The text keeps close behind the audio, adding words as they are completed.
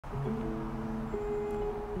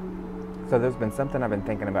So there's been something I've been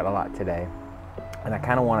thinking about a lot today, and I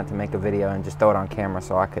kind of wanted to make a video and just throw it on camera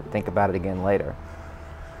so I could think about it again later.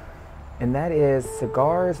 And that is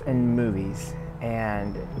cigars and movies.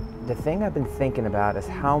 And the thing I've been thinking about is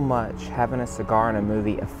how much having a cigar in a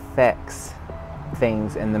movie affects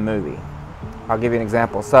things in the movie. I'll give you an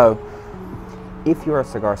example. So if you're a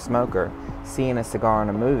cigar smoker, seeing a cigar in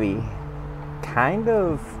a movie kind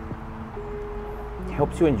of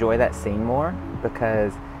helps you enjoy that scene more,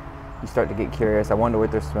 because you start to get curious. I wonder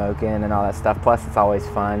what they're smoking and all that stuff. Plus, it's always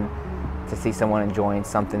fun to see someone enjoying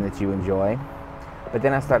something that you enjoy. But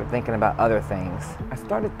then I started thinking about other things. I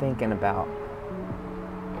started thinking about,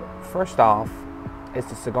 first off, is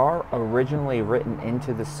the cigar originally written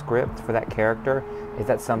into the script for that character? Is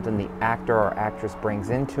that something the actor or actress brings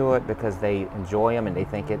into it because they enjoy them and they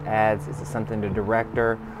think it adds? Is it something the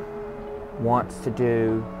director wants to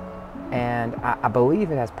do? And I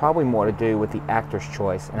believe it has probably more to do with the actor's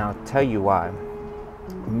choice, and I'll tell you why.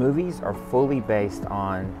 Movies are fully based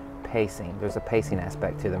on pacing. There's a pacing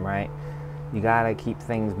aspect to them, right? You gotta keep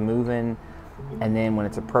things moving, and then when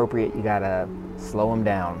it's appropriate, you gotta slow them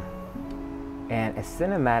down. And as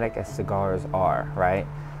cinematic as cigars are, right?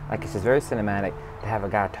 Like, it's just very cinematic to have a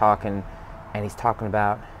guy talking, and he's talking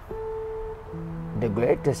about the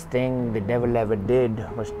greatest thing the devil ever did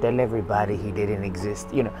was tell everybody he didn't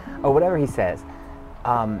exist, you know, or whatever he says.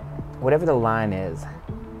 Whatever the line is,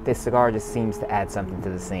 this cigar just seems to add something to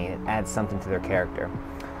the scene. It adds something to their character.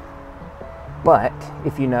 But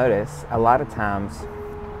if you notice, a lot of times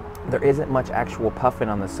there isn't much actual puffing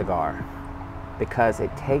on the cigar because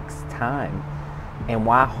it takes time. And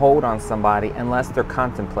why hold on somebody unless they're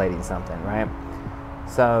contemplating something, right?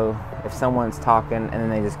 So if someone's talking and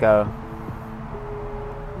then they just go,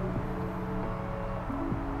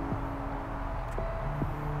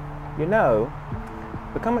 you know,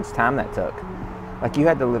 look how much time that took. Like, you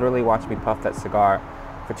had to literally watch me puff that cigar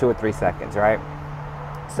for 2 or 3 seconds, right?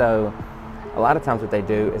 So a lot of times what they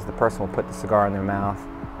do is the person will put the cigar in their mouth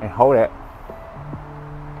and hold it,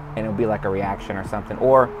 and it'll be like a reaction or something.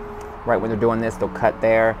 Or right when they're doing this, they'll cut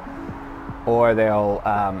there, or they'll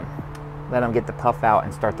let them get the puff out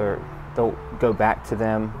and they'll go back to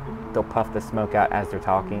them. They'll puff the smoke out as they're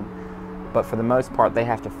talking. But for the most part, they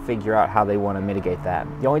have to figure out how they want to mitigate that.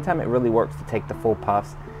 The only time it really works to take the full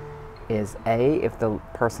puffs is A, if the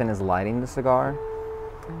person is lighting the cigar,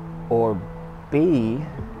 or B,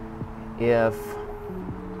 if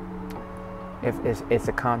it's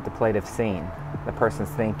a contemplative scene. The person's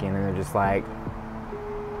thinking and they're just like,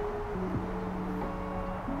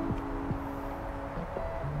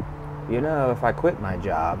 you know, if I quit my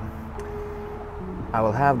job, I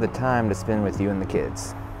will have the time to spend with you and the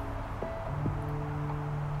kids.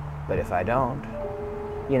 But if I don't,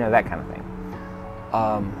 you know, that kind of thing.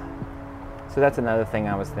 So that's another thing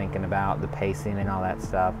I was thinking about, the pacing and all that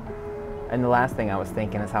stuff. And the last thing I was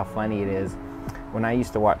thinking is how funny it is. When I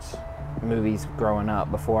used to watch movies growing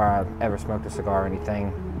up, before I ever smoked a cigar or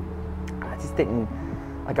anything, I just didn't,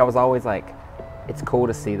 like, I was always like, it's cool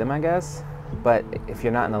to see them, I guess. But if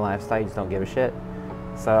you're not in the lifestyle, you just don't give a shit.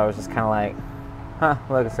 So I was just kind of like, huh,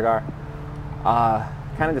 look, a cigar.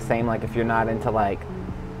 Kind of the same, like, if you're not into, like,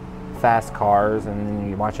 fast cars and then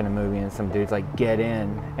you're watching a movie and some dude's like, get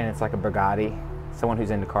in, and it's like a Bugatti. Someone who's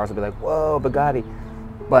into cars will be like, whoa, Bugatti.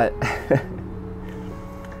 But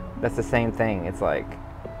that's the same thing. It's like,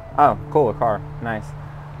 oh, cool, a car, nice.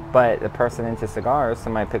 But the person into cigars,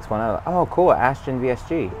 somebody picks one up, oh, cool, Ashton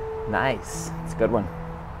VSG, nice, it's a good one.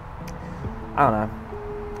 I don't know.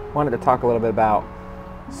 Wanted to talk a little bit about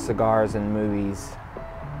cigars and movies,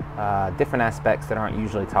 different aspects that aren't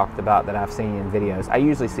usually talked about that I've seen in videos. I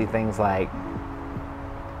usually see things like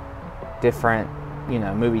different, you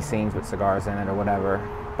know, movie scenes with cigars in it or whatever.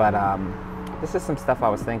 But this is some stuff I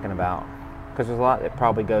was thinking about, because there's a lot that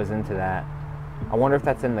probably goes into that. I wonder if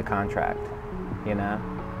that's in the contract, you know?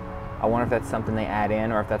 I wonder if that's something they add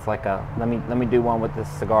in, or if that's like a, let me do one with this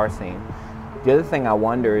cigar scene. The other thing I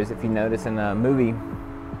wonder is, if you notice in a movie,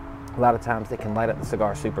 a lot of times they can light up the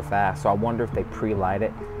cigar super fast. So I wonder if they pre-light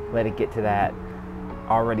it, let it get to that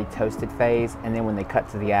already toasted phase, and then when they cut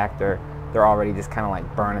to the actor, they're already just kind of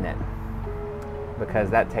like burning it. Because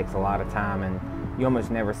that takes a lot of time, and you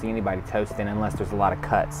almost never see anybody toasting unless there's a lot of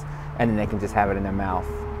cuts, and then they can just have it in their mouth.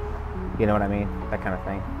 You know what I mean? That kind of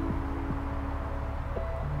thing.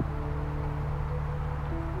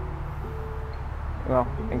 Well,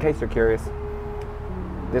 in case you're curious,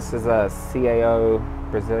 this is a CAO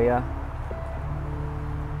Brasilia.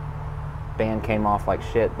 Band came off like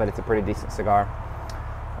shit, but it's a pretty decent cigar.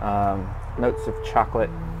 Notes of chocolate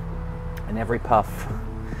in every puff.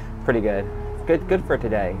 Pretty good. Good for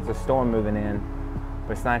today. There's a storm moving in,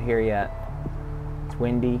 but it's not here yet.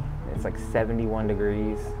 windy. It's like 71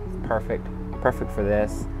 degrees. It's perfect for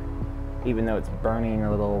this. Even though it's burning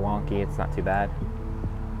a little wonky, it's not too bad.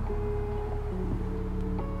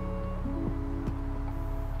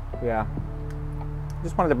 Yeah,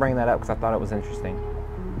 just wanted to bring that up because I thought it was interesting.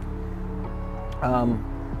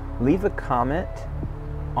 Leave a comment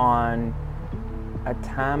on a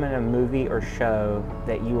time in a movie or show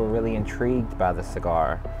that you were really intrigued by the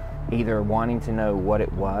cigar, either wanting to know what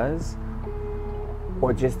it was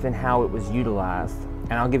or just in how it was utilized.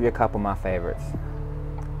 And I'll give you a couple of my favorites.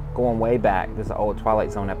 Going way back, there's an old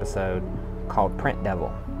Twilight Zone episode called Print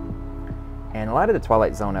Devil. And a lot of the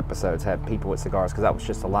Twilight Zone episodes had people with cigars because that was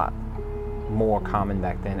just a lot more common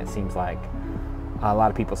back then. It seems like a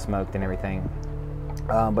lot of people smoked and everything.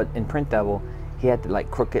 But in Print Devil, he had the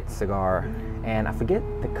like crooked cigar, and I forget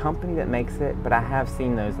the company that makes it, but I have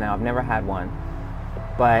seen those now. I've never had one.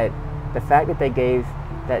 But the fact that they gave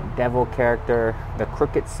that devil character the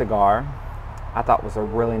crooked cigar, I thought was a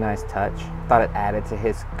really nice touch. I thought it added to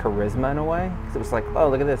his charisma in a way. Because it was like, oh,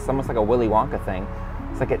 look at this, almost like a Willy Wonka thing.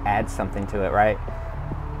 It's like it adds something to it, right?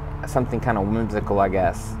 Something kind of whimsical, I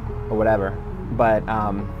guess, or whatever. But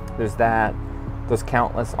there's that. There's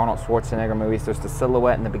countless Arnold Schwarzenegger movies. There's the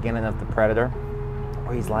silhouette in the beginning of The Predator,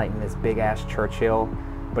 where he's lighting this big ass Churchill,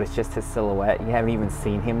 but it's just his silhouette. You haven't even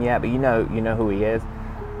seen him yet, but you know who he is.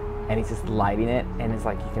 And he's just lighting it, and it's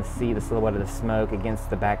like you can see the silhouette of the smoke against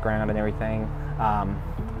the background and everything.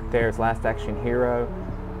 There's Last Action Hero,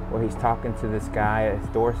 where he's talking to this guy at his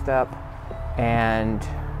doorstep, and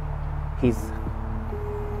he's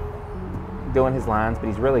doing his lines, but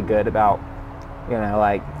he's really good about, you know,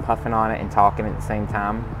 like puffing on it and talking at the same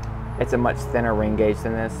time. It's a much thinner ring gauge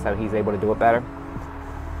than this, so he's able to do it better.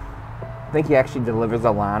 I think he actually delivers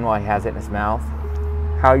a line while he has it in his mouth.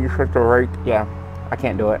 How you hit the rate? Yeah, I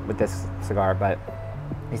can't do it with this cigar, but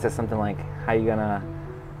he says something like, how you gonna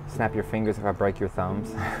snap your fingers if I break your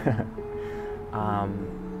thumbs?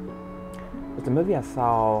 It's a movie I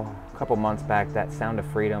saw a couple months back, that Sound of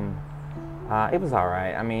Freedom. It was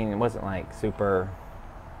alright. I mean, it wasn't like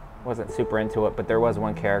wasn't super into it, but there was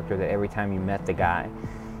one character that every time you met the guy,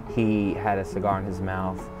 he had a cigar in his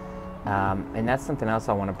mouth. And that's something else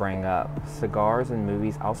I want to bring up. Cigars in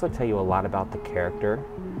movies also tell you a lot about the character,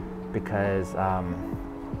 because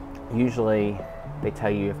usually they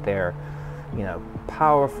tell you if they're, you know,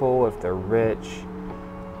 powerful, if they're rich,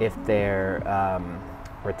 if they're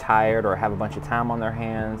retired or have a bunch of time on their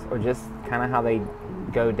hands, or just kind of how they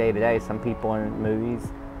go day to day. Some people in movies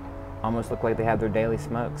almost look like they have their daily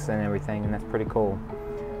smokes and everything, and that's pretty cool.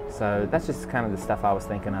 So that's just kind of the stuff I was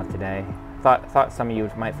thinking of today. Thought some of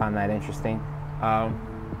you might find that interesting. I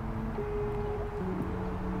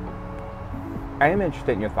am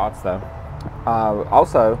interested in your thoughts though.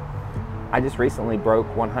 Also, I just recently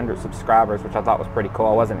broke 100 subscribers, which I thought was pretty cool.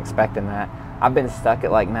 I wasn't expecting that. I've been stuck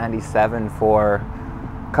at like 97 for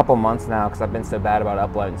a couple months now because I've been so bad about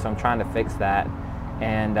uploading, so I'm trying to fix that.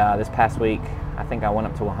 And this past week, I think I went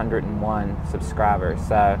up to 101 subscribers.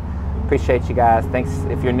 So appreciate you guys. Thanks.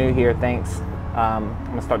 If you're new here, thanks. I'm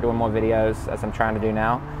gonna start doing more videos as I'm trying to do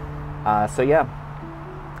now. So yeah,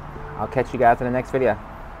 I'll catch you guys in the next video.